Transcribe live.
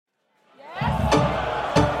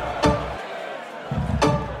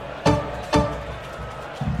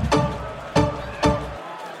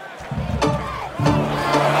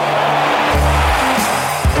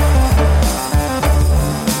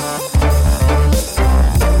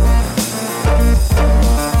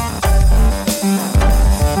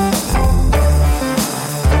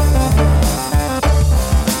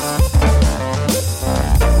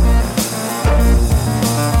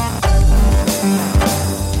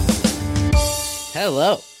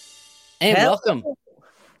Hello and Hello. welcome.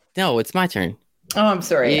 No, it's my turn. Oh, I'm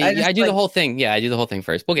sorry. I do the whole thing. Yeah, I do the whole thing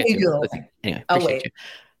first. We'll get to it. Anyway, I'll appreciate wait. you.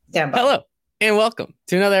 Stand by. Hello and welcome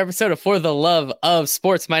to another episode of For the Love of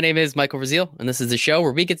Sports. My name is Michael Brazil, and this is the show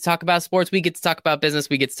where we get to talk about sports, we get to talk about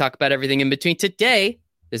business, we get to talk about everything in between. Today,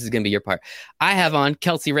 this is going to be your part. I have on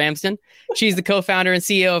Kelsey Ramsden. She's the co-founder and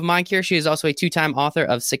CEO of MINDCURE. She is also a two-time author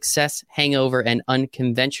of Success, Hangover, and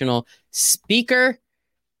Unconventional Speaker.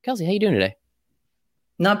 Kelsey, how you doing today?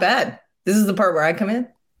 Not bad. This is the part where I come in?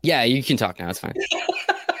 Yeah, you can talk now. It's fine.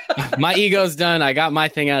 My ego's done. I got my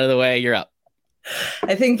thing out of the way. You're up.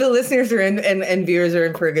 I think the listeners are in and viewers are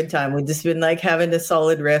in for a good time. We've just been like having a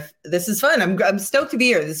solid riff. This is fun. I'm stoked to be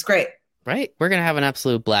here. This is great. Right? We're going to have an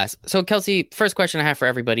absolute blast. So, Kelsey, first question I have for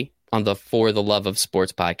everybody on the For the Love of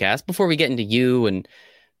Sports podcast, before we get into you and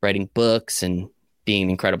writing books and being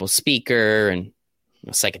an incredible speaker and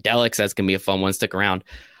psychedelics, that's going to be a fun one. Stick around.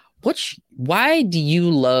 Why do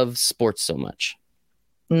you love sports so much?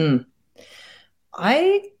 There's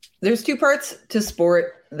two parts to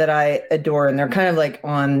sport that I adore, and they're kind of like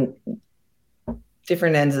on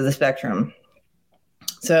different ends of the spectrum.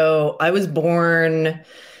 So I was born,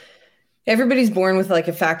 everybody's born with like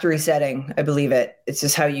a factory setting. I believe it. It's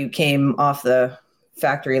just how you came off the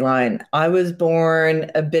factory line. I was born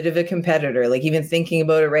a bit of a competitor. Like even thinking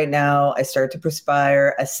about it right now, I start to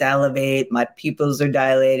perspire, I salivate, my pupils are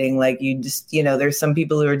dilating. Like you just, there's some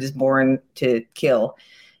people who are just born to kill.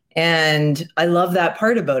 And I love that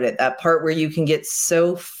part about it, that part where you can get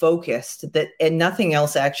so focused and nothing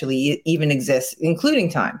else actually even exists, including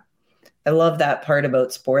time. I love that part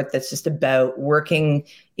about sport that's just about working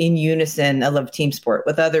in unison. I love team sport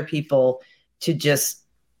with other people to just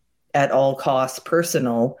at all costs,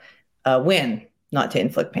 personal win, not to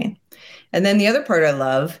inflict pain. And then the other part I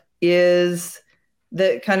love is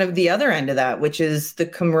the kind of the other end of that, which is the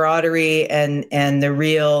camaraderie and the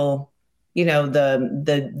real,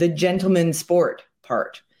 the gentleman sport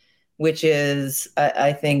part, which is,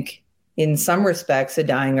 I think, in some respects, a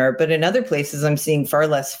dying art. But in other places, I'm seeing far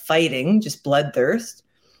less fighting, just bloodthirst,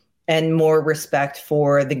 and more respect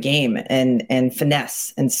for the game and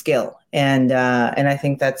finesse and skill. And I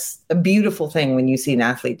think that's a beautiful thing when you see an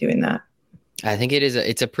athlete doing that. I think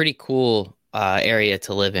it's a pretty cool area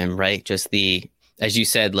to live in, right? Just as you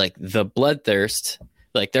said, like the bloodthirst.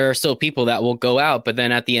 Like there are still people that will go out, but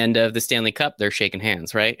then at the end of the Stanley Cup, they're shaking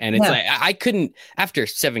hands, right? And it's like I couldn't, after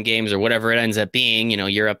 7 games or whatever it ends up being,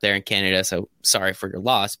 you're up there in Canada, so sorry for your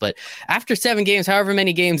loss. But after 7 games, however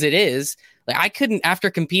many games it is, like I couldn't,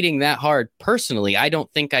 after competing that hard personally, I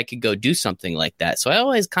don't think I could go do something like that. So I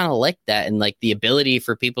always kind of like that, and like the ability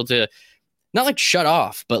for people to not like shut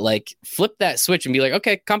off, but like flip that switch and be like,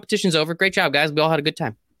 okay, competition's over. Great job, guys. We all had a good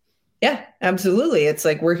time. Yeah, absolutely. It's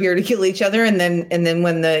like we're here to kill each other, and then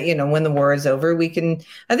when the war is over, we can.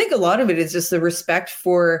 I think a lot of it is just the respect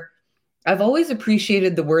for. I've always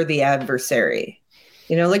appreciated the word "the adversary."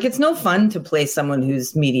 Like it's no fun to play someone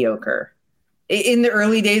who's mediocre. In the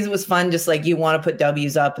early days, it was fun, just like you want to put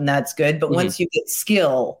W's up, and that's good. But once you get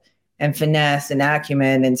skill and finesse and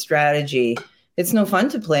acumen and strategy, it's no fun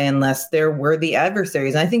to play unless they're worthy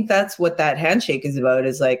adversaries. And I think that's what that handshake is about.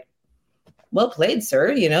 Is like. Well played,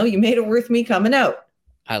 sir. You made it worth me coming out.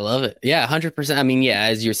 I love it. Yeah, 100%. I mean, yeah,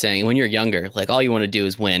 as you're saying, when you're younger, like all you want to do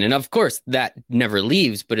is win. And of course, that never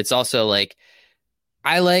leaves. But it's also like,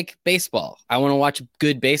 I like baseball. I want to watch a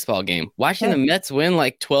good baseball game. Watching the Mets win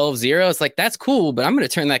like 12-0, it's like, that's cool. But I'm going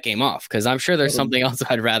to turn that game off because I'm sure there's something else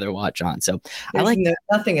I'd rather watch on. So there's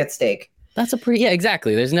nothing at stake. That's yeah,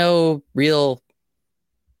 exactly. There's no real,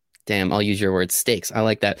 I'll use your word, stakes. I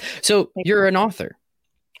like that. So you're an author.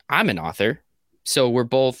 I'm an author, so we're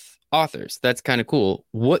both authors. That's kind of cool.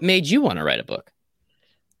 What made you want to write a book?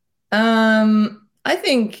 I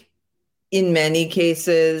think in many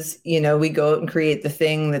cases, we go out and create the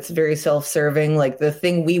thing that's very self-serving, like the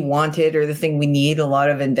thing we wanted or the thing we need. A lot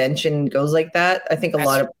of invention goes like that. I think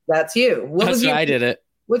that's you. I did it.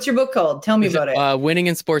 What's your book called? Tell me about it. Winning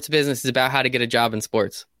in Sports Business is about how to get a job in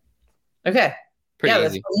sports. Okay. Pretty easy.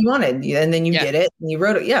 That's what you wanted. And then you did it and you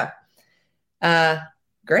wrote it. Yeah.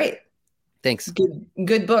 Great. Thanks.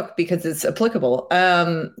 Good book because it's applicable.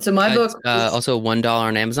 So my book also $1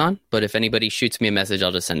 on Amazon, but if anybody shoots me a message,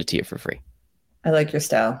 I'll just send it to you for free. I like your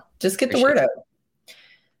style. Just get the word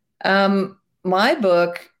out. My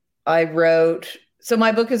book I wrote. So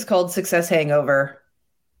my book is called Success Hangover.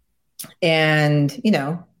 And,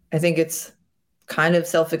 I think it's kind of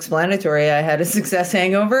self-explanatory. I had a success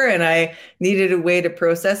hangover and I needed a way to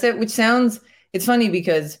process it, it's funny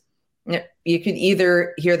because you could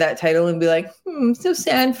either hear that title and be like, so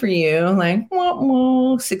sad for you, like,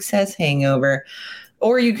 success hangover.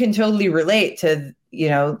 or you can totally relate to,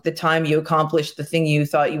 the time you accomplished the thing you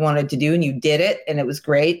thought you wanted to do and you did it and it was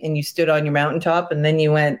great and you stood on your mountaintop and then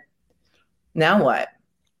you went, now what?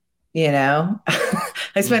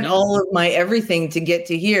 I spent all of my everything to get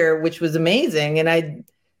to here, which was amazing. And I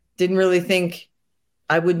didn't really think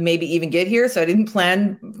I would maybe even get here. So I didn't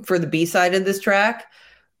plan for the B side of this track,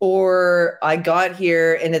 or I got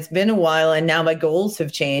here and it's been a while and now my goals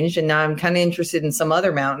have changed and now I'm kind of interested in some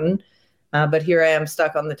other mountain. But here I am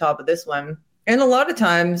stuck on the top of this one. And a lot of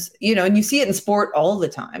times, and you see it in sport all the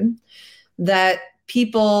time, that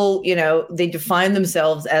people, they define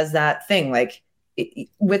themselves as that thing. Like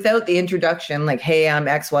without the introduction, like, hey, I'm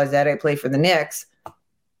XYZ, I play for the Knicks,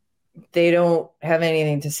 they don't have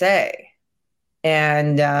anything to say.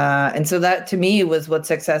 And so that to me was what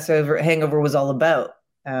Success Hangover was all about.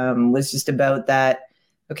 Was just about that.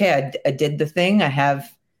 Okay, I did the thing I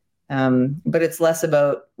have, but it's less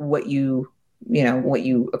about what you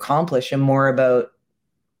accomplish and more about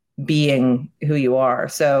being who you are.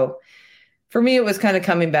 So for me, it was kind of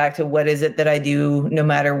coming back to what is it that I do, no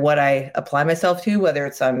matter what I apply myself to, whether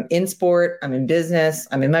it's I'm in sport, I'm in business,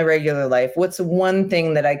 I'm in my regular life. What's the one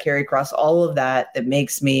thing that I carry across all of that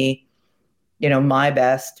makes me, my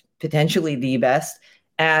best, potentially the best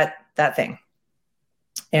at that thing?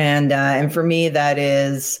 And for me, that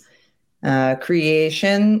is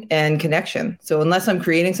creation and connection. So unless I'm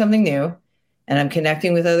creating something new and I'm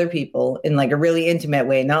connecting with other people in like a really intimate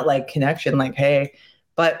way, not like connection, like, hey,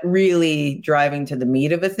 but really driving to the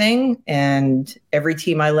meat of a thing. And every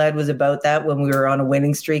team I led was about that. When we were on a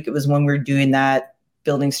winning streak, it was when we were doing that,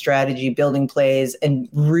 building strategy, building plays, and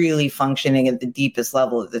really functioning at the deepest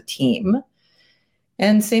level of the team.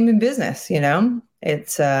 And same in business,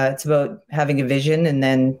 it's about having a vision and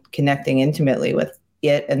then connecting intimately with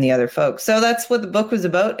it and the other folks. So that's what the book was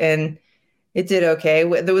about. And it did okay.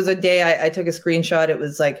 There was a day I took a screenshot. It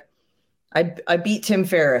was like, I beat Tim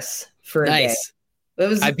Ferriss for a day. It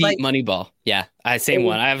was I beat Moneyball. Yeah, same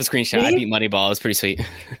one. I have a screenshot. I beat Moneyball. It was pretty sweet.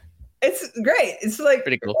 It's great. It's like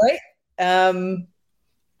pretty cool. Right?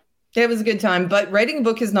 It was a good time, but writing a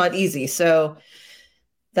book is not easy. So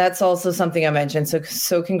that's also something I mentioned.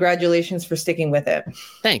 So congratulations for sticking with it.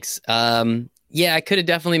 Thanks. Yeah, I could have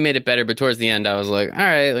definitely made it better, but towards the end I was like, all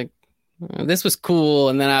right, like this was cool.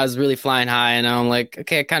 And then I was really flying high and I'm like,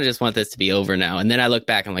 okay, I kind of just want this to be over now. And then I look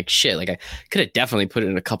back and I'm like, shit, like I could have definitely put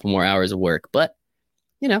in a couple more hours of work, but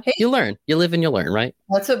hey, you learn, you live and you learn, right?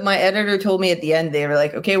 That's what my editor told me at the end. They were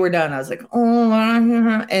like, okay, we're done. I was like, oh,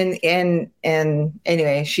 and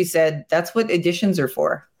anyway, she said, that's what editions are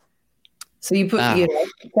for. So you put,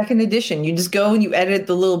 second edition, you just go and you edit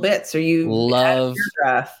the little bits, or you love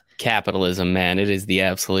capitalism, man. It is the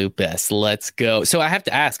absolute best. Let's go. So I have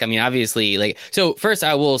to ask, I mean, obviously, so first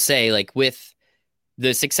I will say, with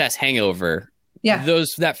the Success Hangover,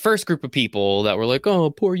 that first group of people that were like, oh,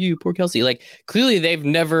 poor you, poor Kelsey, clearly they've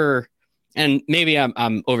never, and maybe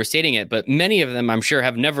I'm overstating it, but many of them I'm sure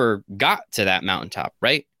have never got to that mountaintop,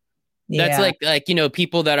 right? That's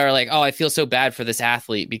people that are like, oh, I feel so bad for this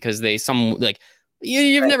athlete because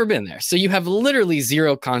you've never been there. So you have literally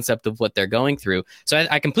zero concept of what they're going through. So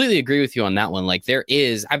I completely agree with you on that one.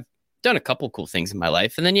 I've done a couple cool things in my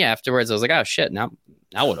life. And then, afterwards I was like, oh shit, now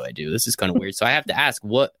what do I do? This is kind of weird. So I have to ask,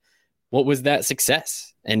 what was that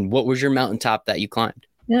success and what was your mountaintop that you climbed?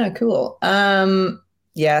 Yeah, cool.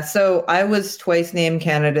 So I was twice named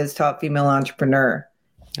Canada's top female entrepreneur.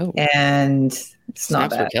 Oh, and it's not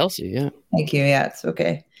bad. For Kelsey, yeah. Thank you. Yeah, it's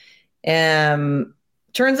okay.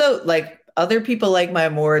 Turns out other people like my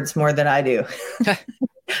awards more than I do.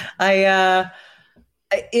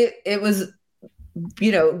 It was,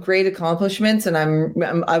 great accomplishments, and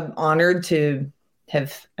I'm honored to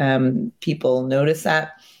have people notice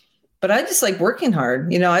that. But I just like working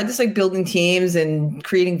hard. I just like building teams and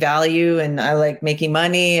creating value, and I like making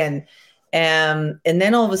money. And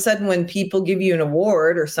then all of a sudden, when people give you an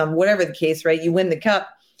award or whatever the case, right, you win the cup,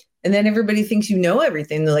 and then everybody thinks you know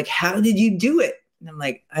everything. They're like, "How did you do it?" And I'm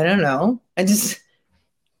like, "I don't know. It's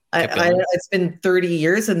been 30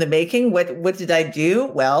 years in the making. What did I do?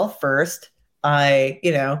 Well, first, I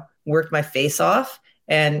worked my face off,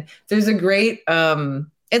 and there's a great."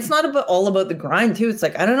 It's not all about the grind too. It's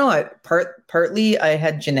like, I don't know. Partly I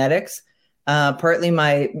had genetics. Partly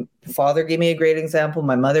my father gave me a great example.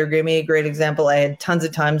 My mother gave me a great example. I had tons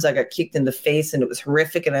of times I got kicked in the face and it was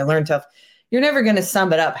horrific. And I learned you're never going to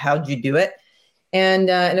sum it up. How'd you do it? And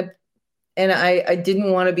I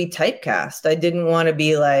didn't want to be typecast. I didn't want to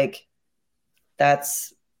be like,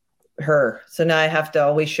 that's her. So now I have to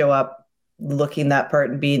always show up looking that part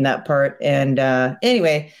and being that part. And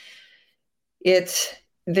anyway,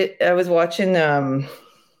 I was watching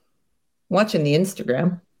watching the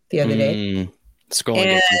Instagram the other day.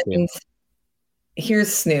 Scrolling And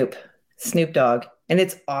here's Snoop Dogg. And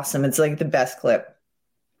it's awesome. It's like the best clip.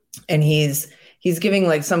 And he's giving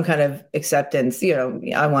like some kind of acceptance, and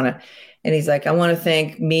he's like, I want to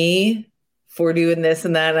thank me for doing this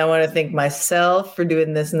and that. And I want to thank myself for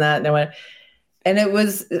doing this and that. And it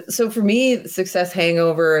was, so for me, Success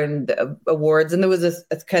Hangover and awards, and there was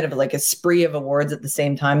a kind of like a spree of awards at the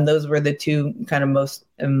same time. Those were the two kind of most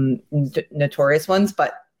notorious ones,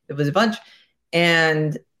 but it was a bunch.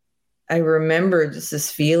 And I remember just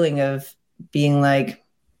this feeling of being like,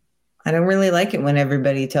 I don't really like it when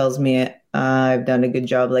everybody tells me I've done a good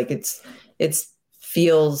job. Like it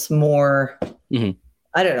feels more,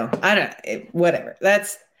 I don't know. Whatever.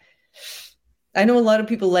 I know a lot of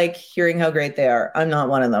people like hearing how great they are. I'm not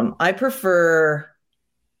one of them. I prefer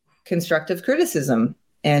constructive criticism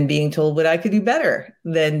and being told what I could do better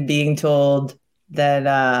than being told that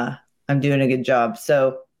I'm doing a good job.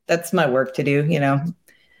 So that's my work to do,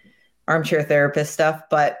 armchair therapist stuff.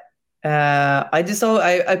 But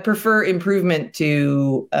I prefer improvement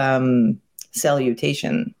to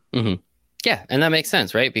salutation. Yeah, and that makes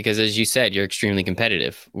sense, right? Because as you said, you're extremely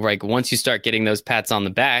competitive. Like once you start getting those pats on the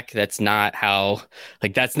back, that's not going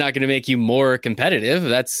to make you more competitive.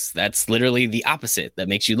 That's literally the opposite. That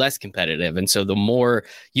makes you less competitive. And so the more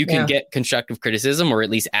you can get constructive criticism, or at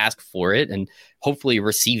least ask for it and hopefully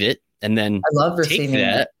receive it, and then I love receiving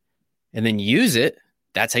that and then use it,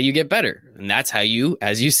 that's how you get better. And that's how you,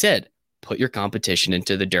 as you said, put your competition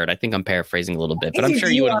into the dirt. I think I'm paraphrasing a little bit, but I'm sure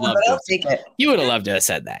you would have loved to. You would have loved to have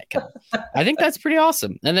said that. I think that's pretty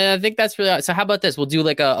awesome. And then I think that's really so. How about this? We'll do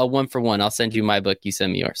like a 1-for-1. I'll send you my book. You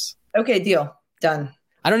send me yours. Okay, deal. Done.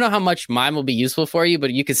 I don't know how much mine will be useful for you,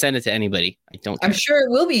 but you can send it to anybody. I'm sure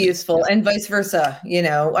it will be useful, and vice versa.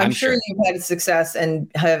 I'm sure you've had success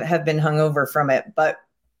and have been hungover from it, but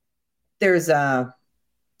there's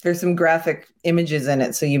some graphic images in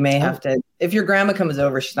it, so you may have to. If your grandma comes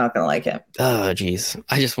over, she's not going to like it. Oh, geez.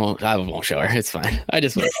 I won't show her. It's fine. I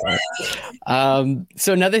just won't show her.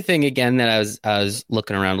 So another thing, again, that I was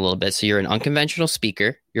looking around a little bit. So you're an unconventional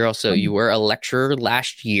speaker. You're also, you were a lecturer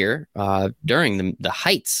last year during the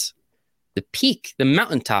heights, the peak, the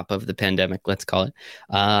mountaintop of the pandemic, let's call it.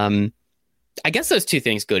 I guess those two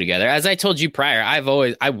things go together. As I told you prior, I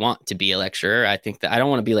want to be a lecturer. I think that I don't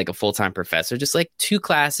want to be like a full-time professor, just like 2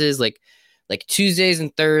 classes, like Tuesdays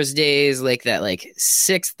and Thursdays, like that, like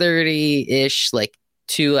 6:30 ish, like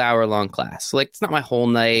 2-hour long class. So like it's not my whole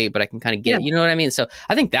night, but I can kind of get, you know what I mean? So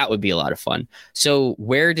I think that would be a lot of fun. So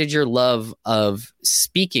where did your love of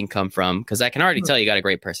speaking come from? Because I can already tell you got a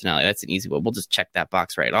great personality. That's an easy one. We'll just check that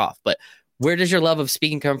box right off. But where does your love of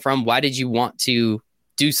speaking come from? Why did you want to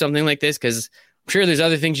do something like this? Because I'm sure there's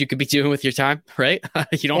other things you could be doing with your time, right?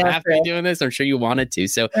 You don't have to be doing this. I'm sure you wanted to.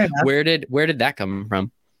 So where did that come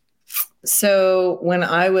from? So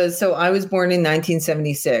I was born in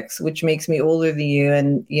 1976, which makes me older than you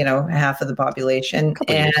and, half of the population.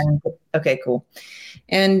 Okay, cool.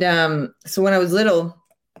 And so when I was little,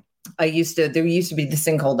 there used to be this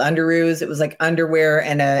thing called underoos. It was like underwear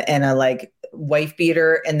and a like wife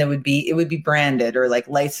beater, and it would be branded or like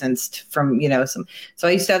licensed from, so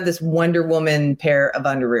I used to have this Wonder Woman pair of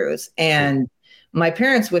underoos, and my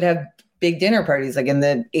parents would have big dinner parties. Like in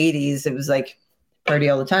the 80s, it was like party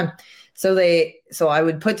all the time. So I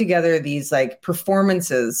would put together these like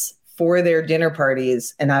performances for their dinner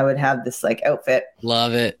parties, and I would have this like outfit.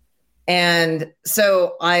 Love it. And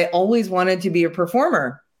so I always wanted to be a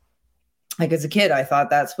performer. Like as a kid, I thought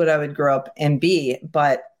that's what I would grow up and be.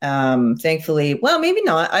 But thankfully, well, maybe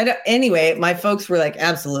not. Anyway, my folks were like,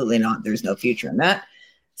 absolutely not. There's no future in that.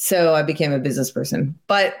 So I became a business person.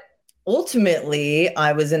 But ultimately,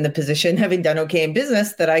 I was in the position, having done okay in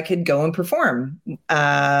business, that I could go and perform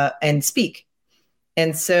and speak.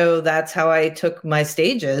 And so that's how I took my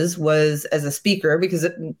stages, was as a speaker, because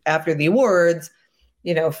after the awards,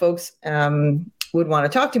 folks would want to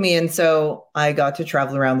talk to me. And so I got to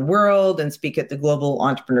travel around the world and speak at the Global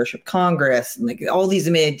Entrepreneurship Congress, and like all these,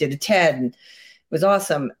 I did a TED, and it was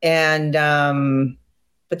awesome. And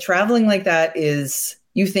but traveling like that is,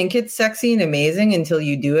 you think it's sexy and amazing until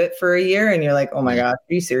you do it for a year and you're like, oh my God,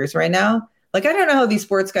 are you serious right now? Like, I don't know how these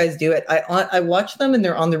sports guys do it. I watch them and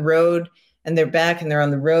they're on the road and they're back and they're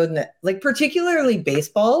on the road, and like particularly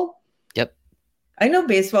baseball. Yep. I know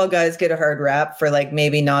baseball guys get a hard rap for like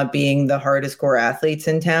maybe not being the hardest core athletes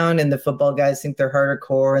in town, and the football guys think they're harder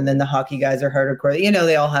core, and then the hockey guys are harder core.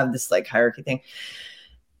 They all have this like hierarchy thing.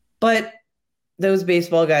 But those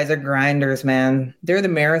baseball guys are grinders, man. They're the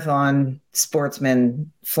marathon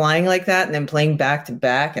sportsmen, flying like that and then playing back to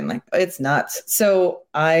back, and like it's nuts. So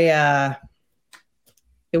I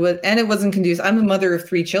it wasn't conducive. I'm a mother of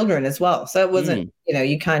 3 children as well. So it wasn't,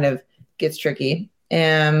 you kind of gets tricky.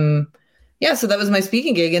 Yeah, so that was my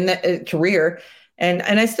speaking gig and that career. And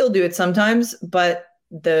I still do it sometimes, but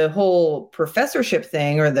the whole professorship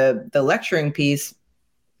thing or the lecturing piece,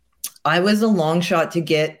 I was a long shot to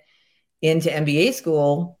get into MBA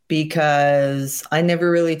school because I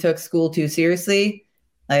never really took school too seriously.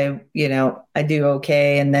 I do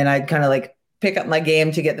okay. And then I'd kind of like pick up my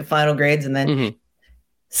game to get the final grades. And then,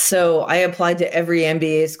 so I applied to every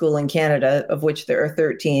MBA school in Canada, of which there are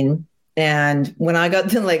 13. And when I got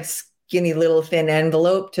the like skinny little thin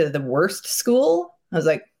envelope to the worst school, I was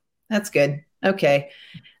like, that's good. Okay.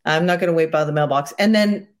 I'm not going to wait by the mailbox. And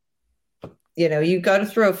then, you got to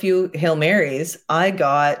throw a few Hail Marys. I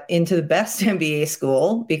got into the best MBA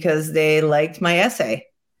school because they liked my essay.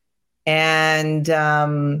 And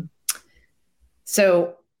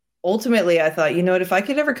so ultimately I thought, what, if I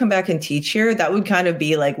could ever come back and teach here, that would kind of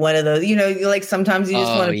be like one of those, like sometimes you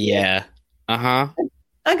just want to. Yeah.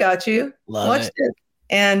 I got you. Watch it.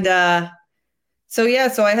 And so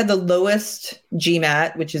I had the lowest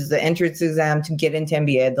GMAT, which is the entrance exam to get into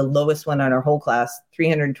MBA, the lowest one on our whole class,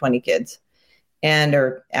 320 kids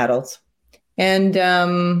or adults. And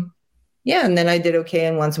and then I did okay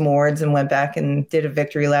and won some awards and went back and did a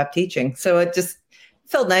victory lap teaching. So it just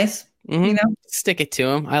felt nice, Stick it to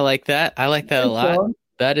them. I like that. I like that a lot. Cool.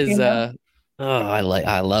 That is I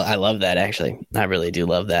love that, actually. I really do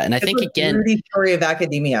love that. And I think again, Rudy's story of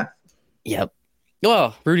academia. Yep.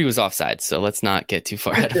 Well, Rudy was offside, so let's not get too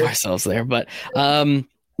far ahead of ourselves there. But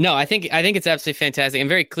no, I think it's absolutely fantastic and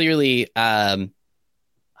very clearly. How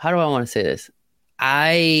do I want to say this?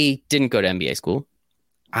 I didn't go to MBA school.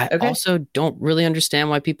 I also don't really understand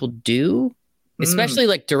why people do, especially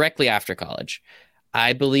like directly after college.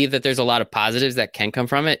 I believe that there's a lot of positives that can come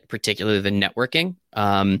from it, particularly the networking.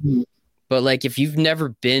 But like, if you've never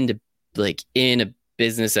been to like in a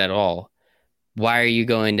business at all, why are you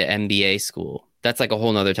going to MBA school? That's like a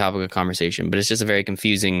whole nother topic of conversation, but it's just a very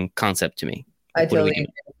confusing concept to me. I totally agree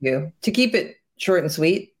with you. To keep it short and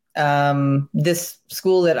sweet, this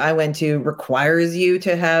school that I went to requires you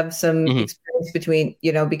to have some experience between,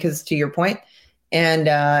 because to your point,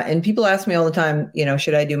 and people ask me all the time,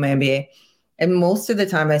 should I do my MBA? And most of the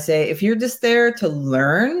time I say, if you're just there to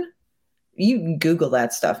learn, you can Google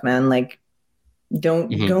that stuff, man. Like, don't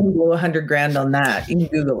blow $100,000 on that. You can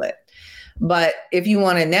Google it. But if you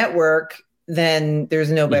want to network, then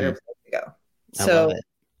there's no better place to go. So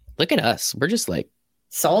look at us. We're just like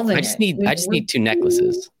solving. I just need 2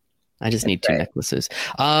 necklaces. I just need 2 necklaces.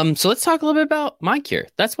 So let's talk a little bit about MINDCURE.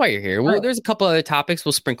 That's why you're here. Well, there's a couple other topics.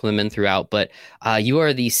 We'll sprinkle them in throughout, but you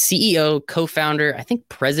are the CEO, co-founder. I think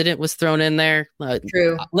president was thrown in there.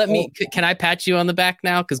 True. Can I pat you on the back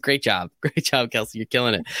now? Because great job, Kelsey. You're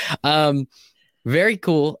killing it. Very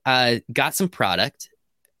cool. Got some product.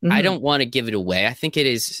 I don't want to give it away. I think it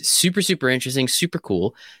is super, super interesting, super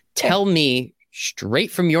cool. Tell me straight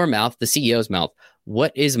from your mouth, the CEO's mouth,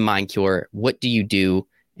 what is MINDCURE? What do you do?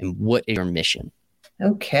 And what is your mission?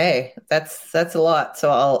 Okay, that's a lot. So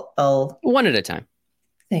I'll one at a time.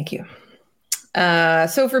 Thank you.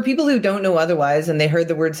 So for people who don't know otherwise, and they heard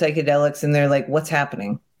the word psychedelics, and they're like, "What's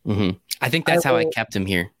happening?" I think that's how I kept them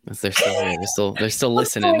here. They're still here. They're still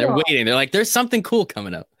listening. They're waiting. They're like, "There's something cool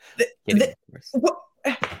coming up."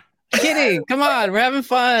 Kidding. Come on, we're having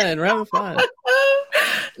fun.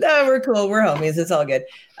 No, we're cool. We're homies. It's all good.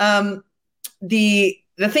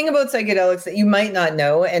 The thing about psychedelics that you might not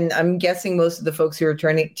know, and I'm guessing most of the folks who are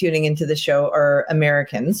tuning into the show are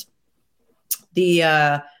Americans. There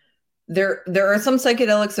are some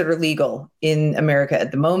psychedelics that are legal in America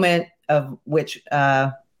at the moment, of which,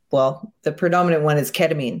 the predominant one is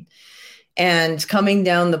ketamine. And coming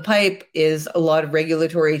down the pipe is a lot of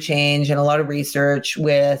regulatory change and a lot of research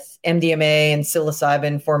with MDMA and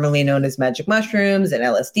psilocybin, formerly known as magic mushrooms, and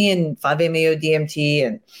LSD and 5-MeO-DMT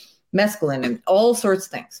and mescaline and all sorts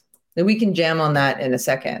of things. And we can jam on that in a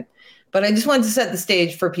second. But I just wanted to set the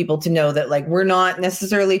stage for people to know that, like, we're not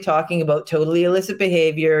necessarily talking about totally illicit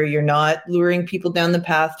behavior. You're not luring people down the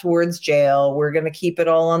path towards jail. We're going to keep it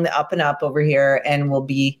all on the up and up over here, and we'll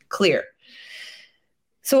be clear.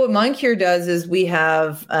 So what MINDCURE does is we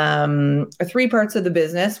have 3 parts of the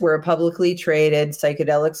business. We're a publicly traded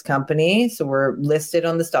psychedelics company. So we're listed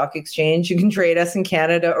on the stock exchange. You can trade us in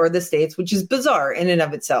Canada or the States, which is bizarre in and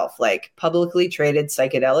of itself, like publicly traded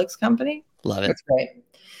psychedelics company. Love it. That's great.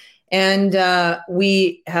 And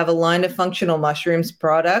we have a line of functional mushrooms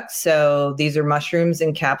products. So these are mushrooms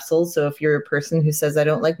in capsules. So if you're a person who says, I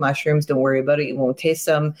don't like mushrooms, don't worry about it. You won't taste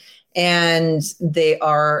them. And they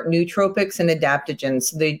are nootropics and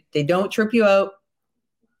adaptogens. They don't trip you out.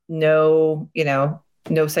 No,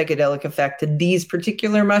 no psychedelic effect to these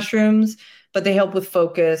particular mushrooms, but they help with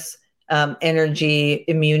focus, energy,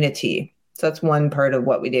 immunity. So that's one part of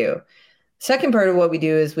what we do. Second part of what we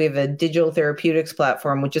do is we have a digital therapeutics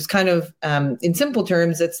platform, which is kind of, in simple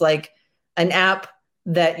terms, it's like an app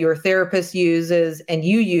that your therapist uses and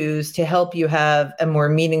you use to help you have a more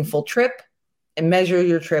meaningful trip and measure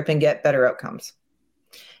your trip and get better outcomes.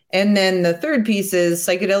 And then the third piece is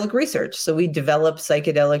psychedelic research. So we develop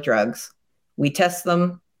psychedelic drugs, we test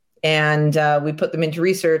them, and we put them into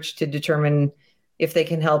research to determine if they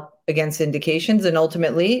can help against indications. And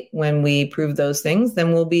ultimately, when we prove those things,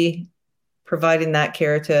 then we'll be providing that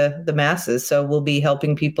care to the masses. So we'll be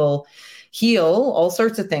helping people heal all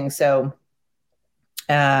sorts of things. So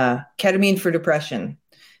ketamine for depression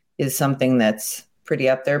is something that's pretty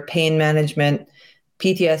up there. Pain management,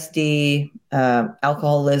 PTSD,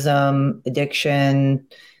 alcoholism, addiction.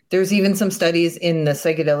 There's even some studies in the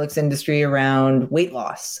psychedelics industry around weight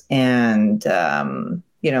loss and,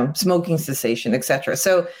 smoking cessation, et cetera.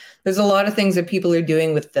 So there's a lot of things that people are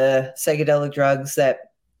doing with the psychedelic drugs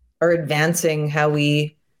that are advancing how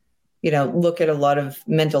we, look at a lot of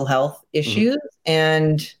mental health issues.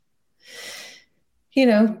 And,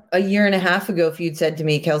 a year and a half ago, if you'd said to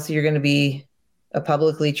me, Kelsey, you're going to be a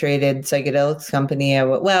publicly traded psychedelics company,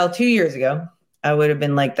 2 years ago, I would have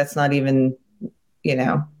been like, that's not even,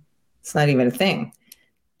 it's not even a thing.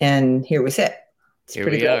 And here we sit. Here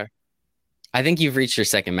we are. I think you've reached your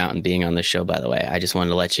second mountain being on this show, by the way. I just wanted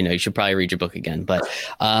to let you know. You should probably read your book again. But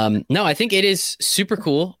no, I think it is super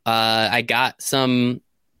cool. I got some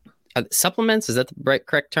supplements. Is that the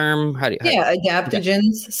correct term?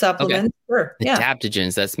 Adaptogens, supplements. Okay. Sure. Yeah.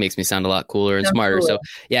 Adaptogens. That makes me sound a lot cooler and smarter. Cooler. So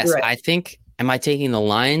yes, right. I think, am I taking the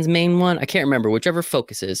lion's mane one? I can't remember. Whichever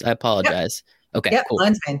focuses. I apologize. Yep. Okay, yep, cool.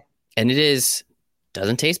 Lion's mane. And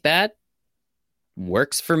doesn't taste bad.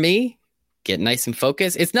 Works for me. Get nice and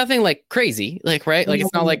focused. It's nothing like crazy, right? Like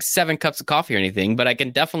it's not like 7 cups of coffee or anything, but I can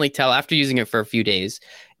definitely tell after using it for a few days,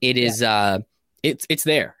 it is, it's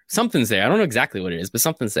there. Something's there. I don't know exactly what it is, but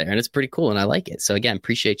something's there and it's pretty cool. And I like it. So again,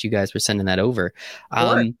 appreciate you guys for sending that over.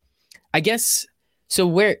 Sure. I guess,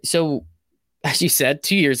 so as you said,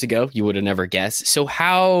 2 years ago, you would have never guessed. So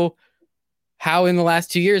how in the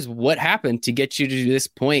last 2 years, what happened to get you to this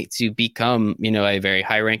point to become, a very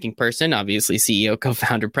high ranking person, obviously CEO,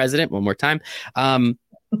 co-founder, president, one more time.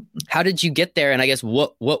 How did you get there? And I guess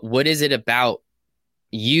what is it about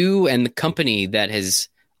you and the company that has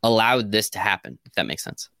allowed this to happen? If that makes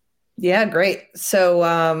sense. Yeah, great.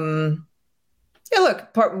 So,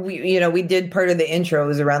 we did part of the intro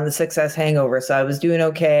was around the success hangover. So I was doing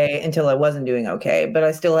okay until I wasn't doing okay, but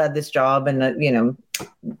I still had this job and,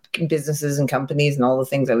 businesses and companies and all the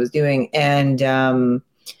things I was doing. And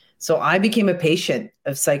so I became a patient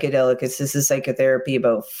of psychedelic assisted psychotherapy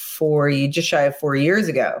about just shy of 4 years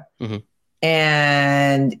ago. Mm-hmm.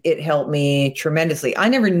 And it helped me tremendously. I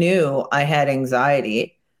never knew I had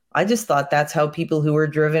anxiety. I just thought that's how people who were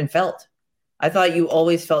driven felt. I thought you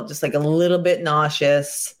always felt just like a little bit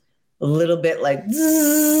nauseous, a little bit like,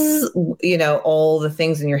 all the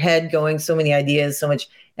things in your head going, so many ideas, so much,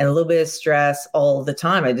 and a little bit of stress all the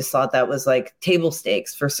time. I just thought that was like table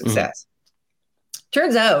stakes for success. Mm-hmm.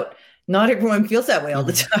 Turns out not everyone feels that way all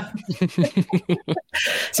the time.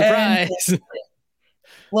 Surprise.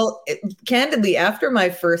 Candidly, after my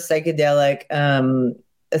first psychedelic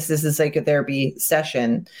assisted psychotherapy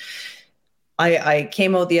session, I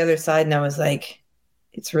came out the other side and I was like,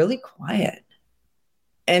 it's really quiet.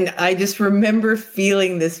 And I just remember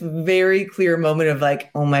feeling this very clear moment of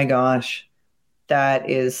like, oh my gosh, that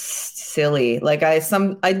is silly. Like I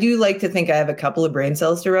do like to think I have a couple of brain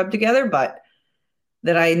cells to rub together, but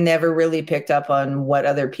that I never really picked up on what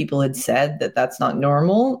other people had said, that's not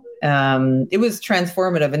normal. It was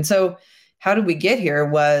transformative. And so how did we get here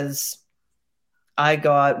was I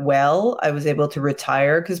was able to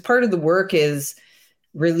retire because part of the work is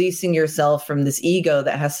releasing yourself from this ego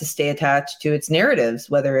that has to stay attached to its narratives,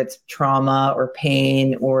 whether it's trauma or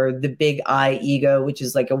pain or the big I ego, which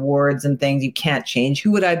is like awards and things you can't change.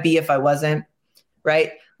 Who would I be if I wasn't?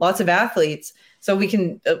 Right? Lots of athletes. So we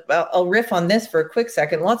can, I'll riff on this for a quick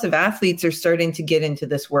second. Lots of athletes are starting to get into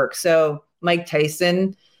this work. So Mike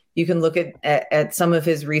Tyson, you can look at some of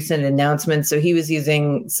his recent announcements. So he was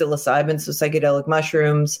using psilocybin, so psychedelic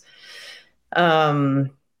mushrooms.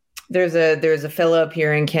 There's a fellow up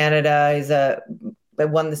here in Canada. He's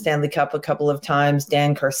won the Stanley Cup a couple of times.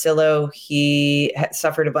 Dan Carcillo. He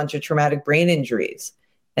suffered a bunch of traumatic brain injuries,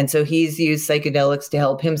 and so he's used psychedelics to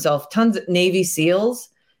help himself. Tons of Navy SEALs.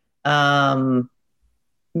 So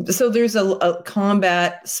there's a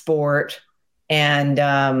combat sport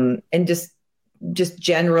and just just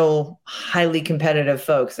general, highly competitive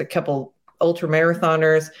folks, a couple ultra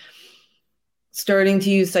marathoners starting to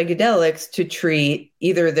use psychedelics to treat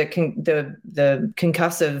either the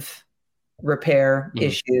concussive repair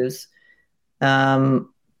issues. A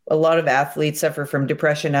lot of athletes suffer from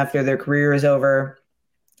depression after their career is over,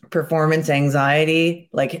 performance anxiety,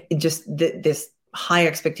 like just this high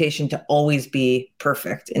expectation to always be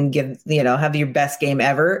perfect and have your best game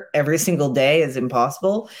ever every single day is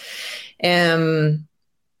impossible.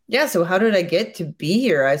 So how did I get to be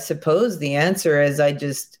here? I suppose the answer is I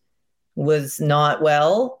just was not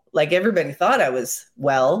well. Like everybody thought I was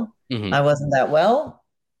well. I wasn't that well.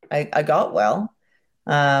 I got well.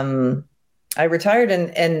 I retired,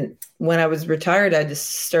 and when I was retired, I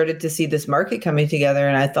just started to see this market coming together,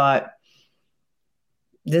 and I thought,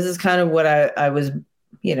 this is kind of what I was,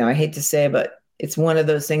 I hate to say, but it's one of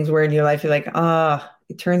those things where in your life you're like,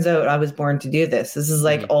 it turns out I was born to do this. This is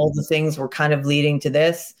like all the things were kind of leading to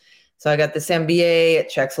this. So I got this MBA. It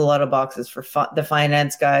checks a lot of boxes for the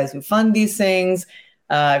finance guys who fund these things.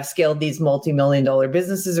 I've scaled these multi-million-dollar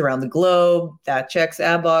businesses around the globe. That checks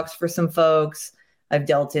a box for some folks. I've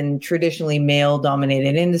dealt in traditionally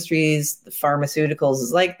male-dominated industries. The pharmaceuticals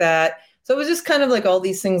is like that. So it was just kind of like all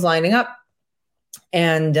these things lining up.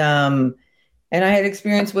 And I had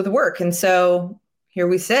experience with work. And so here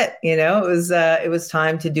we sit, it was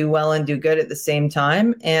time to do well and do good at the same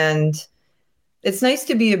time. And it's nice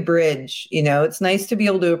to be a bridge, it's nice to be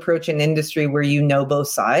able to approach an industry where both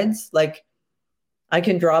sides. Like I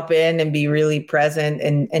can drop in and be really present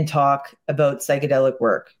and talk about psychedelic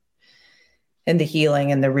work and the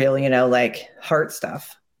healing and the real, like heart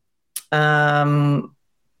stuff. And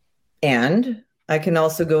I can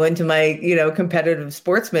also go into my, competitive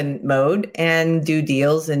sportsman mode and do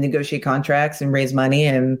deals and negotiate contracts and raise money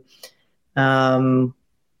and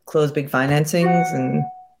close big financings. And,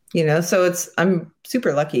 so I'm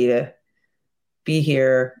super lucky to be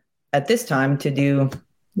here at this time to do,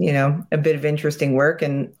 a bit of interesting work.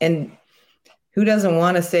 And who doesn't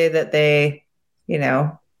want to say that they,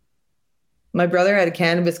 my brother had a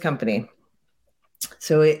cannabis company.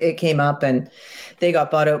 So it came up and they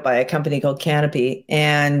got bought out by a company called Canopy,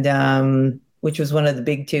 and which was one of the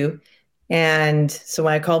big two. And so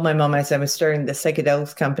when I called my mom, I said, I was starting the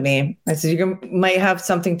psychedelics company. I said, you might have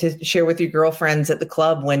something to share with your girlfriends at the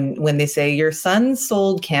club when they say your son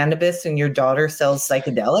sold cannabis and your daughter sells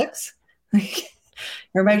psychedelics.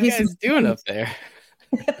 There might be some doing up there.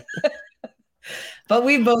 But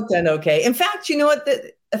we've both done okay. In fact, you know what?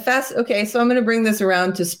 Okay, so I'm going to bring this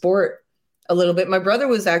around to sport a little bit. My brother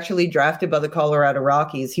was actually drafted by the Colorado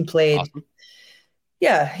Rockies. He played, awesome.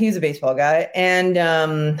 Yeah, he's a baseball guy,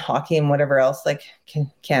 and hockey and whatever else, like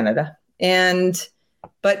Canada.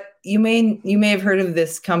 But you may have heard of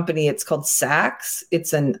this company. It's called Saks.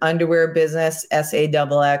 It's an underwear business,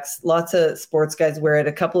 SAXX. Lots of sports guys wear it.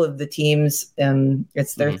 A couple of the teams,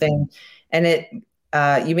 it's their thing. And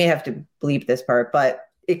you may have to bleep this part, but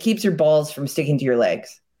it keeps your balls from sticking to your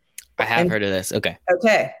legs. I have heard of this. Okay.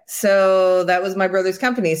 So that was my brother's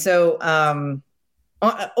company. So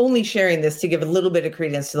only sharing this to give a little bit of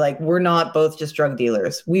credence to, like, we're not both just drug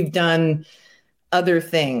dealers. We've done other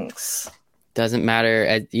things. Doesn't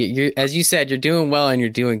matter. As you said, you're doing well and you're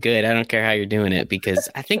doing good. I don't care how you're doing it, because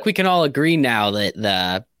I think we can all agree now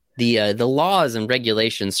that the laws and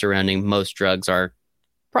regulations surrounding most drugs are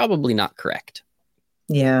probably not correct.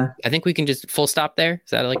 Yeah. I think we can just full stop there. Is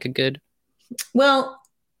that like a good? Well,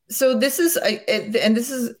 so this is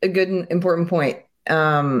a good and important point.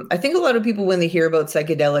 I think a lot of people, when they hear about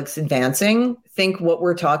psychedelics advancing, think what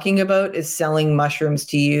we're talking about is selling mushrooms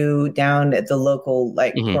to you down at the local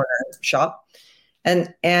corner shop.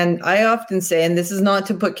 And I often say, and this is not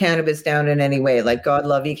to put cannabis down in any way, like God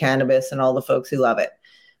love you, cannabis, and all the folks who love it.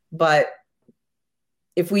 But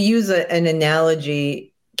if we use an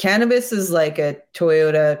analogy, cannabis is like a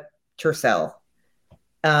Toyota Tercel.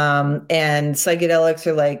 And psychedelics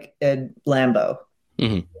are like a Lambo.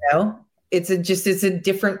 It's a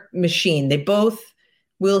different machine. They both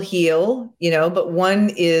will heal, but one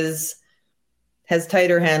has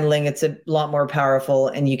tighter handling. It's a lot more powerful,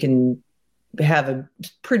 and you can have a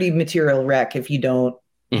pretty material wreck if you don't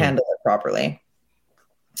handle it properly.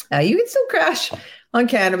 You can still crash on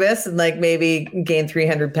cannabis and maybe gain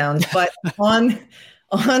 300 pounds, but on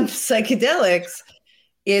psychedelics,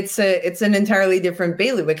 it's an entirely different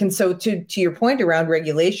bailiwick. And so to your point around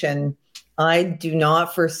regulation, I do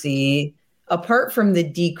not foresee, apart from the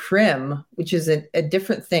decrim, which is a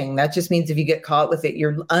different thing. That just means if you get caught with it,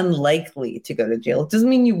 you're unlikely to go to jail. It doesn't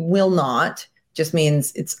mean you will not, just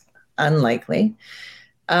means it's unlikely.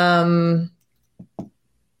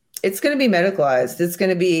 It's going to be medicalized. It's going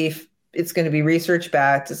to be it's going to be research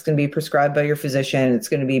backed. It's going to be prescribed by your physician. It's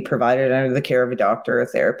going to be provided under the care of a doctor or a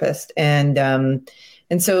therapist. And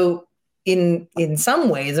so in some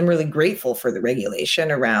ways, I'm really grateful for the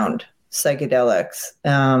regulation around psychedelics.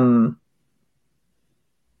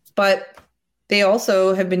 But they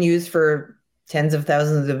also have been used for tens of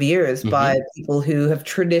thousands of years by people who have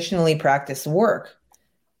traditionally practiced work.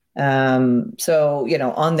 So,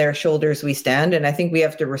 on their shoulders we stand, and I think we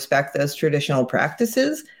have to respect those traditional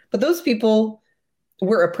practices. But those people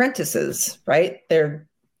were apprentices, right? Their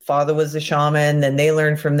father was a shaman, then they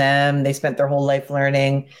learned from them. They spent their whole life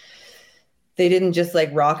learning. They didn't just like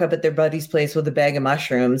rock up at their buddy's place with a bag of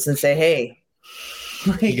mushrooms and say, hey,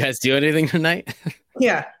 you guys do anything tonight?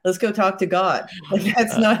 Yeah, let's go talk to God. Like,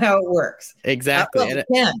 that's not how it works. Exactly. Well, it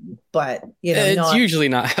can, but it's usually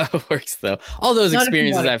not how it works, though. All those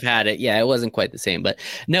experiences I've had, it wasn't quite the same. But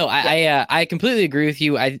no, I completely agree with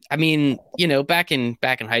you. I mean, back in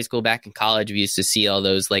high school, back in college, we used to see all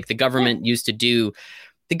those, like the government used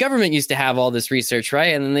to have all this research,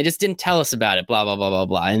 right? And then they just didn't tell us about it, blah, blah, blah, blah,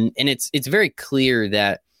 blah. And it's very clear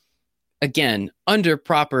that, again, under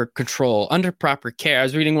proper control, under proper care. I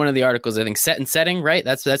was reading one of the articles, I think set and setting, right?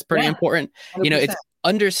 That's pretty important. 100%. It's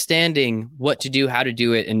understanding what to do, how to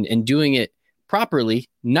do it, and doing it properly,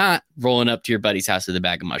 not rolling up to your buddy's house with a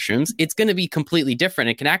bag of mushrooms. It's going to be completely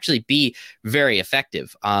different. It can actually be very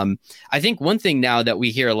effective. I think one thing now that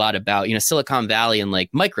we hear a lot about, Silicon Valley and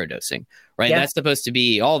like microdosing, right? Yeah. That's supposed to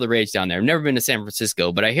be all the rage down there. I've never been to San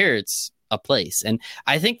Francisco, but I hear it's a place. And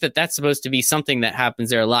I think that that's supposed to be something that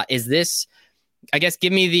happens there a lot. Is this, I guess,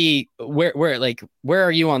 give me the, where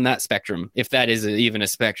are you on that spectrum? If that is even a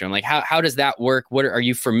spectrum, like how does that work? What are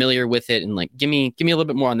you familiar with it? And like, give me a little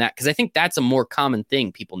bit more on that. Cause I think that's a more common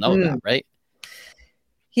thing people know about, right?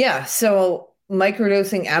 Yeah. So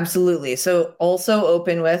microdosing, absolutely. So also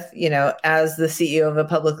open with, as the CEO of a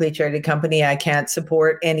publicly traded company, I can't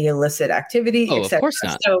support any illicit activity. Oh, of course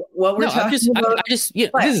not. So what we're talking about, this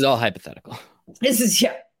is all hypothetical. This is,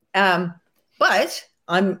 but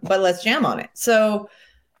let's jam on it. So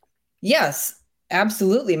yes,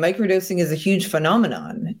 absolutely. Microdosing is a huge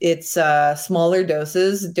phenomenon. It's smaller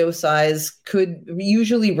doses. Dose size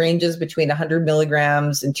usually ranges between 100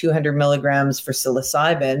 milligrams and 200 milligrams for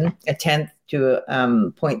psilocybin, a tenth to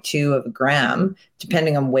 0.2 of a gram,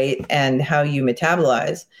 depending on weight and how you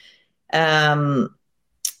metabolize. And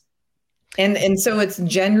so it's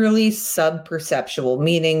generally sub-perceptual,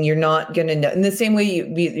 meaning you're not going to know. In the same way,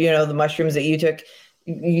 the mushrooms that you took,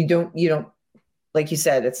 you don't, like you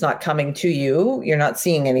said, it's not coming to you. You're not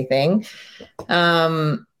seeing anything.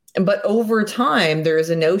 But over time, there is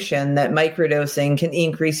a notion that microdosing can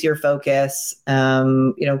increase your focus,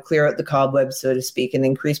 clear out the cobwebs, so to speak, and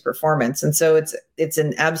increase performance. And so it's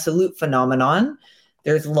an absolute phenomenon.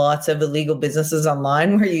 There's lots of illegal businesses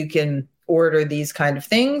online where you can order these kind of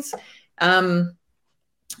things. And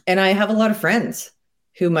I have a lot of friends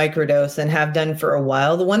who microdose and have done for a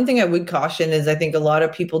while. The one thing I would caution is I think a lot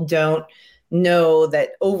of people don't know that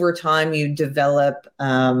over time you develop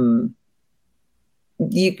the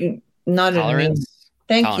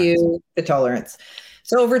tolerance.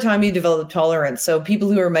 So over time you develop tolerance. So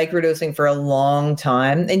people who are microdosing for a long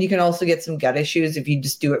time, and you can also get some gut issues if you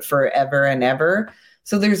just do it forever and ever.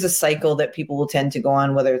 So there's a cycle that people will tend to go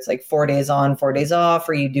on, whether it's like 4 days on, 4 days off,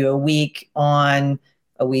 or you do a week on,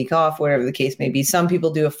 a week off, whatever the case may be. Some people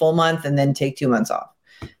do a full month and then take 2 months off.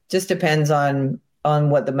 Just depends on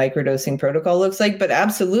what the microdosing protocol looks like. But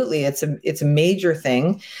absolutely, it's a major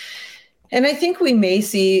thing. And I think we may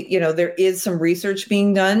see, there is some research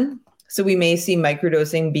being done. So we may see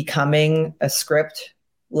microdosing becoming a script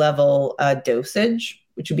level dosage,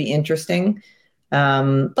 which would be interesting.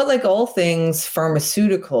 But like all things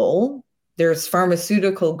pharmaceutical, there's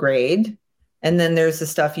pharmaceutical grade, and then there's the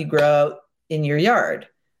stuff you grow out in your yard,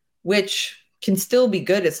 which can still be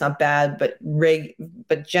good. It's not bad, but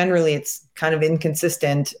generally it's kind of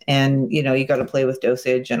inconsistent, and you got to play with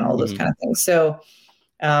dosage and all those kind of things. So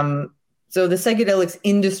the psychedelics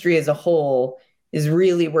industry as a whole is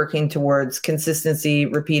really working towards consistency,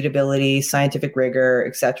 repeatability, scientific rigor,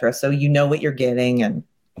 et cetera. So you know what you're getting, and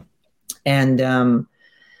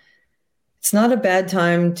it's not a bad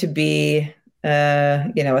time to be,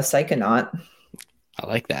 a psychonaut. I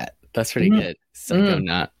like that. That's pretty good.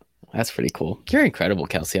 Psychonaut. That's pretty cool. You're incredible,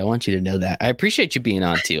 Kelsey. I want you to know that. I appreciate you being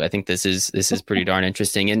on too. I think this is pretty darn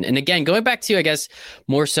interesting. And again, going back to, I guess,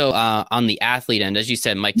 more so on the athlete end, as you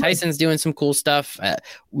said, Mike Tyson's doing some cool stuff.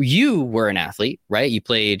 You were an athlete, right? You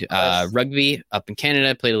played rugby up in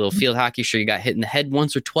Canada, played a little field hockey. Sure, you got hit in the head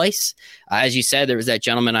once or twice. As you said, there was that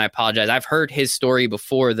gentleman. I apologize. I've heard his story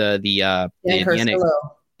before. The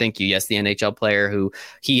Thank you. Yes, the NHL player who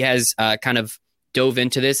he has kind of dove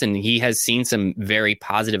into this, and he has seen some very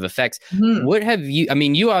positive effects. What have you, I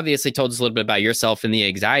mean, you obviously told us a little bit about yourself and the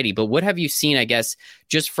anxiety, but what have you seen, I guess,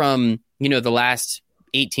 just from, the last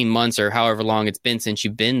 18 months or however long it's been since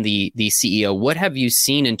you've been the CEO? What have you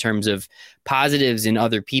seen in terms of positives in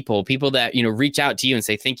other people that, reach out to you and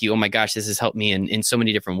say, thank you. Oh my gosh, this has helped me in so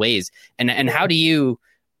many different ways. And how do you,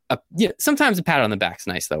 sometimes a pat on the back's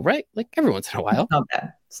nice though, right? Like every once in a while. It's not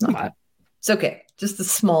bad. It's not bad. It's okay. Just the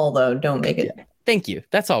small though. Don't make it. Yeah. Thank you.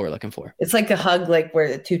 That's all we're looking for. It's like a hug, like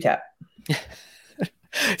where the 2-tap.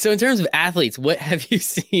 So in terms of athletes, what have you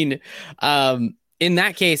seen in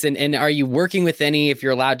that case? And are you working with any, if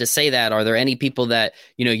you're allowed to say that, are there any people that,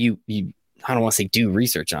 you I don't want to say do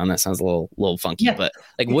research on, that sounds a little funky, but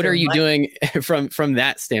like, what are you doing from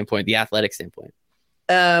that standpoint, the athletic standpoint?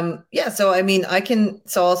 So I mean,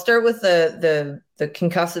 I'll start with the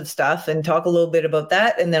concussive stuff and talk a little bit about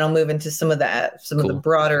that, and then I'll move into some of the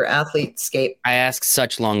broader athlete scape. I ask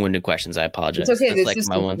such long-winded questions. I apologize. It's okay. That's like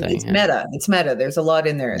my one thing. It's meta. There's a lot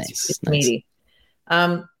in there. It's meaty.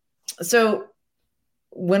 So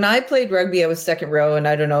when I played rugby, I was second row, and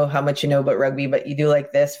I don't know how much you know about rugby, but you do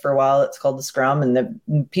like this for a while. It's called the scrum, and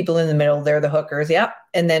the people in the middle, they're the hookers. Yeah.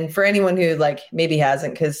 And then for anyone who maybe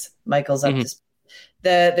hasn't, because Michael's up to speed,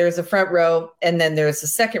 there's a front row, and then there's a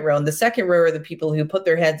second row. And the second row are the people who put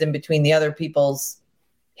their heads in between the other people's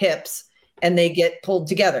hips, and they get pulled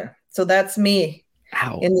together. So that's me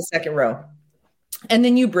in the second row. And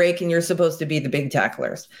then you break, and you're supposed to be the big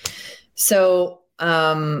tacklers. So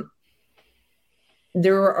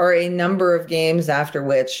there are a number of games after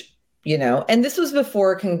which, and this was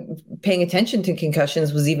before paying attention to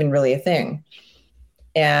concussions was even really a thing.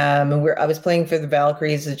 I was playing for the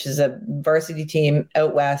Valkyries, which is a varsity team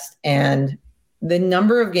out west, and the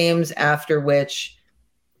number of games after which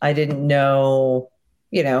I didn't know,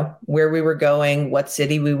 where we were going, what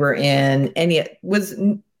city we were in, and it was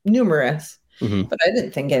numerous. But I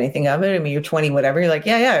didn't think anything of it. I mean, you're 20, whatever. You're like,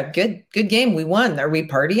 yeah, good game. We won. Are we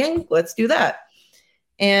partying? Let's do that.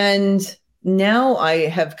 And now I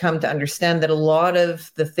have come to understand that a lot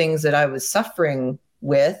of the things that I was suffering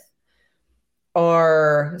with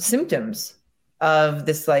are symptoms of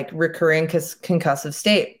this recurring concussive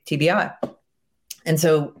state, TBI. And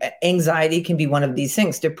so anxiety can be one of these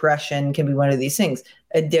things. Depression can be one of these things.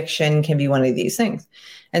 Addiction can be one of these things.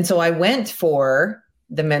 And so I went for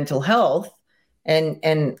the mental health,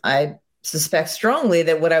 and I suspect strongly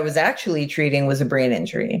that what I was actually treating was a brain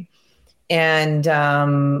injury. And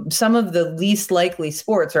some of the least likely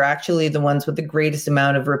sports are actually the ones with the greatest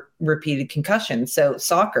amount of repeated concussions. So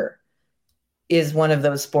soccer is one of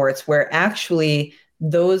those sports where actually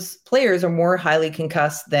those players are more highly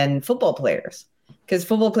concussed than football players, because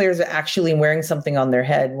football players are actually wearing something on their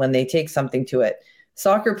head when they take something to it.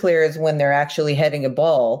 Soccer players, when they're actually heading a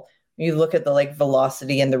ball, you look at the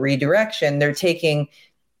velocity and the redirection, they're taking,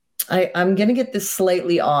 I'm going to get this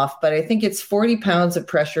slightly off, but I think it's 40 pounds of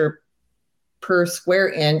pressure per square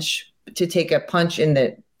inch to take a punch in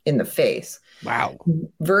the face. Wow.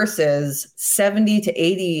 Versus 70 to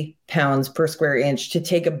 80 pounds per square inch to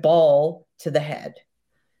take a ball to the head.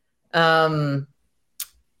 So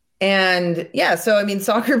I mean,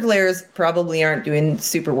 soccer players probably aren't doing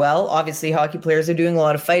super well. Obviously, hockey players are doing a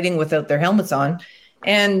lot of fighting without their helmets on.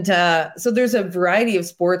 And so there's a variety of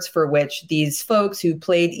sports for which these folks who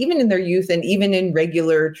played even in their youth and even in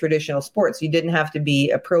regular traditional sports, you didn't have to be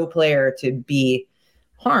a pro player to be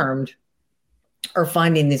harmed, or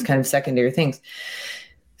finding these kind of secondary things.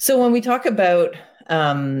 So when we talk about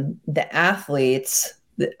the athletes,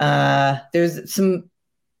 there's some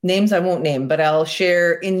names I won't name, but I'll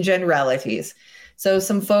share in generalities. So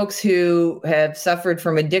some folks who have suffered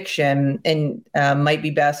from addiction and might be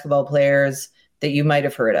basketball players that you might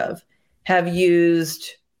have heard of, have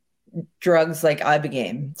used drugs like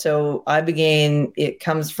ibogaine. So ibogaine, it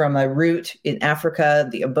comes from a root in Africa,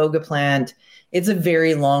 the iboga plant. It's a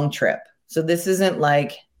very long trip. So this isn't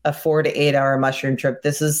like a 4 to 8 hour mushroom trip.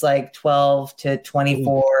 This is like 12 to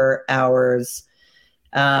 24 hours,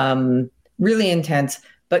 really intense,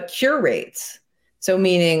 but cure rates. So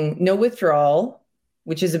meaning no withdrawal,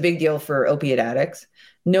 which is a big deal for opiate addicts,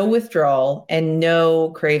 no withdrawal and no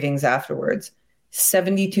cravings afterwards.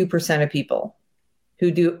 72% of people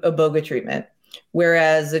who do iboga treatment,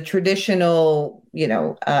 whereas a traditional,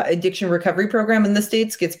 addiction recovery program in the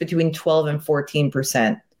States gets between 12 and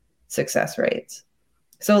 14% success rates.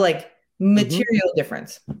 So material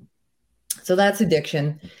difference. So that's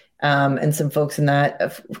addiction. And some folks in that,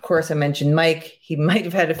 of course, I mentioned Mike, he might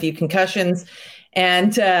have had a few concussions,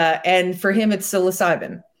 and for him, it's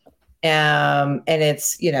psilocybin. And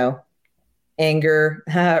it's, anger,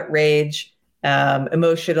 rage,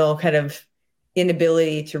 emotional kind of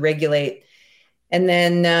inability to regulate. And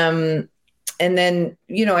then,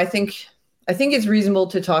 I think it's reasonable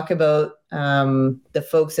to talk about the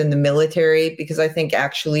folks in the military, because I think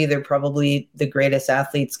actually they're probably the greatest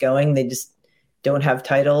athletes going. They just don't have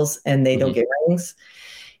titles and they don't get rings.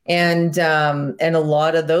 And a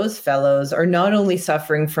lot of those fellows are not only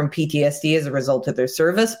suffering from PTSD as a result of their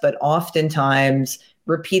service, but oftentimes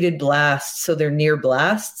repeated blasts. So they're near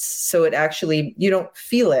blasts. So it actually, you don't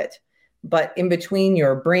feel it, but in between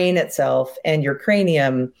your brain itself and your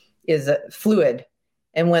cranium is a fluid.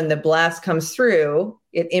 And when the blast comes through,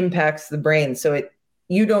 it impacts the brain. So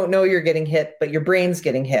you don't know you're getting hit, but your brain's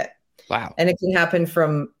getting hit. Wow. And it can happen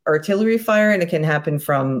from artillery fire, and it can happen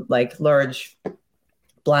from like large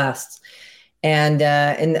blasts. And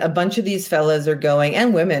a bunch of these fellas are going,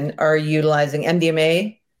 and women are utilizing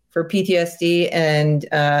MDMA for PTSD, and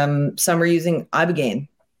some are using Ibogaine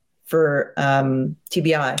for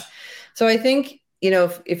TBI. So I think,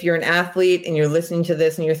 if you're an athlete and you're listening to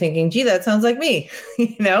this and you're thinking, gee, that sounds like me,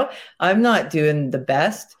 I'm not doing the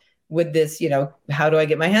best with this, how do I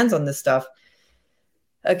get my hands on this stuff?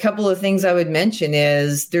 A couple of things I would mention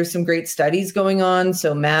is there's some great studies going on.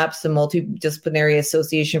 So MAPS, the Multidisciplinary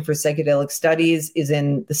Association for Psychedelic Studies, is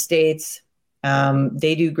in the States.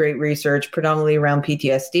 They do great research, predominantly around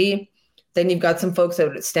PTSD. Then you've got some folks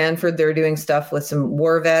out at Stanford. They're doing stuff with some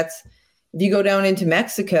war vets. If you go down into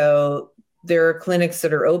Mexico, there are clinics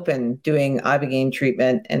that are open doing Ibogaine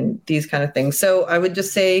treatment and these kind of things. So I would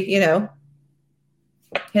just say,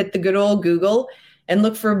 hit the good old Google and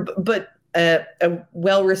look for, a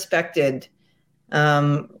well-respected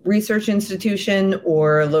research institution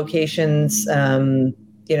or locations,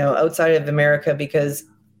 outside of America, because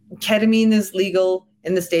ketamine is legal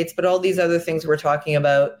in the States, but all these other things we're talking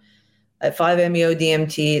about,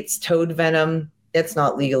 5-MeO-DMT, it's toad venom, it's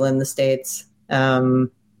not legal in the States.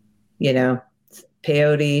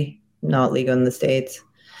 Peyote, not legal in the States.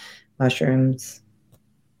 Mushrooms,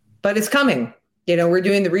 but it's coming. We're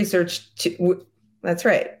doing the research. That's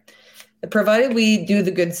right. Provided we do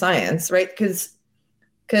the good science, right? Because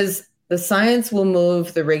the science will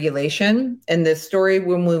move the regulation, and the story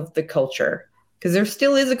will move the culture. Because there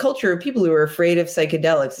still is a culture of people who are afraid of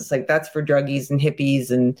psychedelics. It's like, that's for druggies and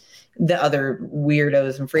hippies and the other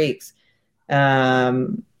weirdos and freaks.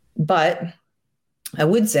 But I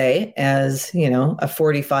would say, as, a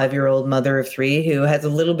 45-year-old mother of 3 who has a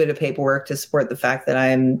little bit of paperwork to support the fact that I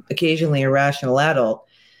am occasionally a rational adult,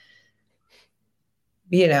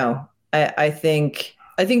 I think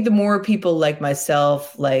the more people like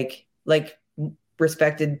myself, like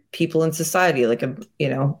respected people in society, like,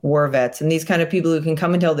 war vets and these kind of people who can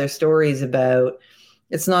come and tell their stories about,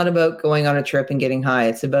 it's not about going on a trip and getting high.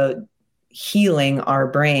 It's about healing our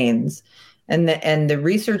brains. And the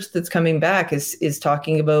research that's coming back is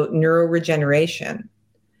talking about neuroregeneration.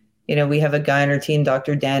 We have a guy on our team,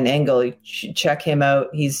 Dr. Dan Engel. You should check him out.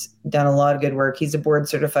 He's done a lot of good work. He's a board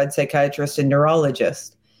certified psychiatrist and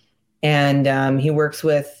neurologist. And he works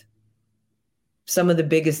with some of the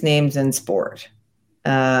biggest names in sport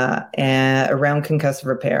around concussive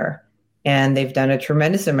repair. And they've done a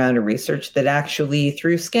tremendous amount of research that actually,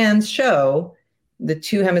 through scans, show the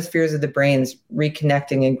 2 hemispheres of the brains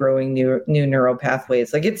reconnecting and growing new neural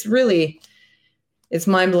pathways. Like, it's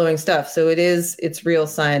mind-blowing stuff. So it's real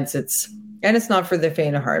science. And it's not for the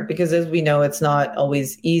faint of heart, because as we know, it's not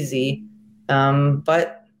always easy.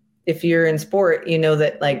 But if you're in sport, you know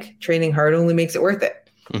that like training hard only makes it worth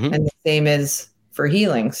it. Mm-hmm. And the same is for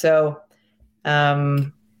healing. So,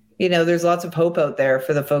 there's lots of hope out there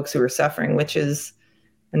for the folks who are suffering, which is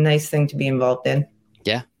a nice thing to be involved in.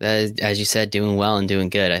 Yeah, that is, as you said, doing well and doing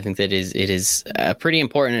good. I think that it is pretty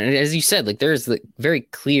important. And as you said, like, there's the very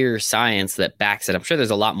clear science that backs it. I'm sure there's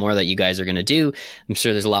a lot more that you guys are going to do. I'm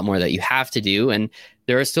sure there's a lot more that you have to do. And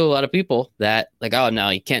there are still a lot of people that like, oh no,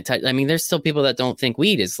 you can't touch. I mean, there's still people that don't think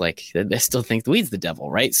weed is like, they still think the weed's the devil,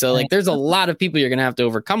 right? So like, there's a lot of people you're going to have to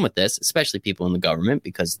overcome with this, especially people in the government,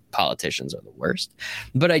 because politicians are the worst.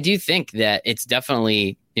 But I do think that it's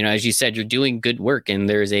definitely, as you said, you're doing good work, and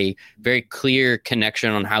there's a very clear connection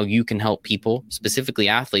on how you can help people, specifically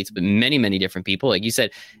athletes, but many, many different people. Like you said,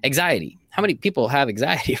 anxiety. How many people have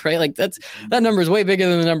anxiety, right? Like that number is way bigger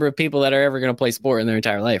than the number of people that are ever going to play sport in their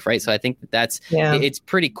entire life, right? So I think it's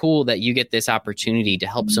pretty cool that you get this opportunity to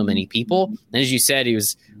help so many people. And as you said, it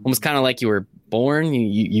was almost kind of like you were born.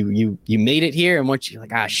 You made it here, and once you're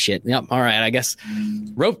like, shit, yep, all right, I guess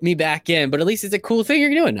rope me back in. But at least it's a cool thing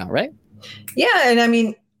you're doing now, right? Yeah, and I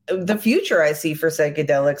mean, the future I see for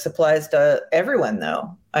psychedelics applies to everyone,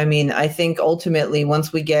 though. I mean, I think ultimately,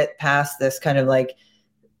 once we get past this kind of like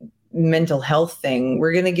mental health thing,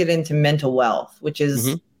 we're going to get into mental wealth, which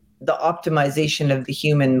is the optimization of the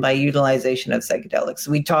human by utilization of psychedelics.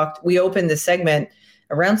 We opened the segment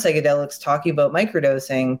around psychedelics talking about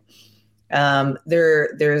microdosing.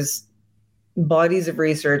 There's bodies of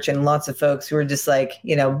research and lots of folks who are just like,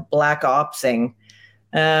 black opsing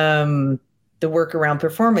the work around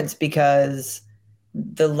performance, because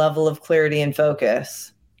the level of clarity and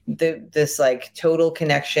focus, this like total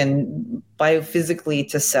connection biophysically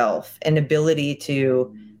to self and ability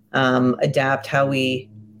to adapt how we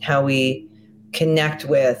connect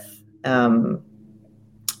with the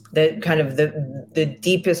kind of the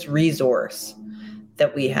deepest resource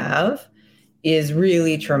that we have is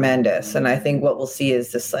really tremendous. And I think what we'll see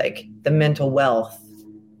is this, like, the mental wealth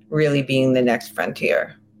really being the next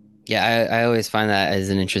frontier. Yeah, I always find that as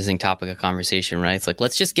an interesting topic of conversation, right? It's like,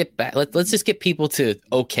 let's just get back. Let's just get people to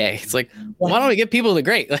okay. It's like, why don't we get people to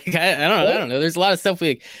great? Like, I don't know. There's a lot of stuff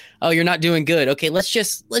oh, you're not doing good. Okay, let's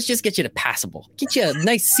just get you to passable. Get you a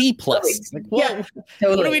nice C+. Like, whoa,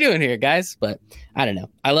 What are we doing here, guys? But I don't know.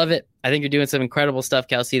 I love it. I think you're doing some incredible stuff,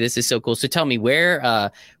 Kelsey. This is so cool. So tell me,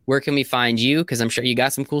 where can we find you? Because I'm sure you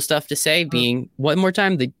got some cool stuff to say. Being, one more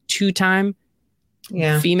time, the 2-time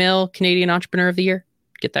female Canadian Entrepreneur of the Year.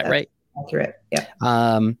 Get that right? Accurate. Yeah.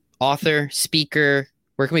 Author, speaker.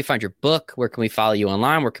 Where can we find your book? Where can we follow you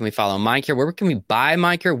online? Where can we follow MINDCURE? Where can we buy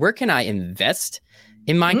MINDCURE? Where can I invest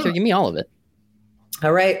in MINDCURE? Give me all of it.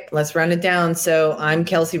 All right, let's run it down. So I'm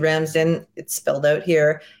Kelsey Ramsden. It's spelled out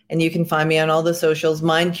here. And you can find me on all the socials.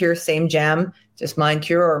 MINDCURE, same jam, just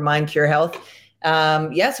MINDCURE or MINDCURE Health.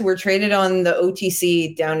 Yes, we're traded on the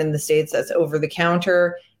OTC down in the States. That's over the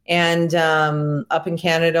counter. And up in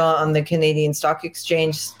Canada on the Canadian Stock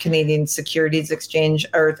Exchange, Canadian Securities Exchange,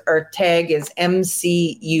 our tag is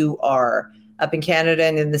MCUR. Up in Canada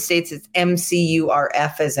and in the States, it's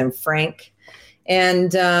MCURF as in Frank.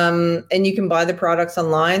 And you can buy the products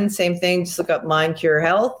online. Same thing, just look up MINDCURE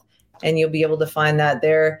Health and you'll be able to find that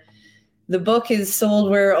there. The book is sold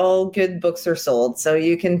where all good books are sold. So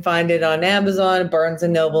you can find it on Amazon, Barnes &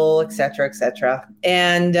 Noble, et cetera, et cetera.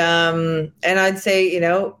 And I'd say,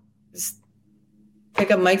 just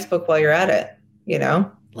pick up Mike's book while you're at it,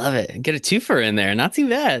 Love it. Get a twofer in there. Not too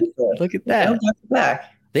bad. Look at that. Back.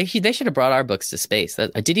 They should have brought our books to space.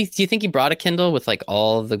 Do you think he brought a Kindle with like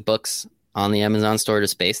all the books on the Amazon store to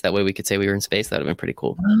space? That way we could say we were in space. That would have been pretty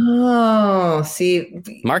cool. Oh, see.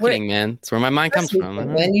 Marketing, man. That's where my mind comes from.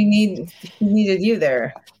 And needed you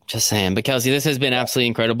there. Just saying. But Kelsey, this has been absolutely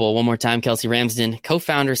incredible. One more time, Kelsey Ramsden,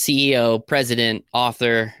 co-founder, CEO, president,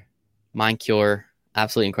 author, MINDCURE.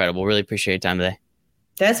 Absolutely incredible. Really appreciate your time today.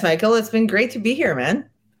 Thanks, Michael. It's been great to be here, man.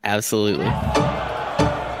 Absolutely.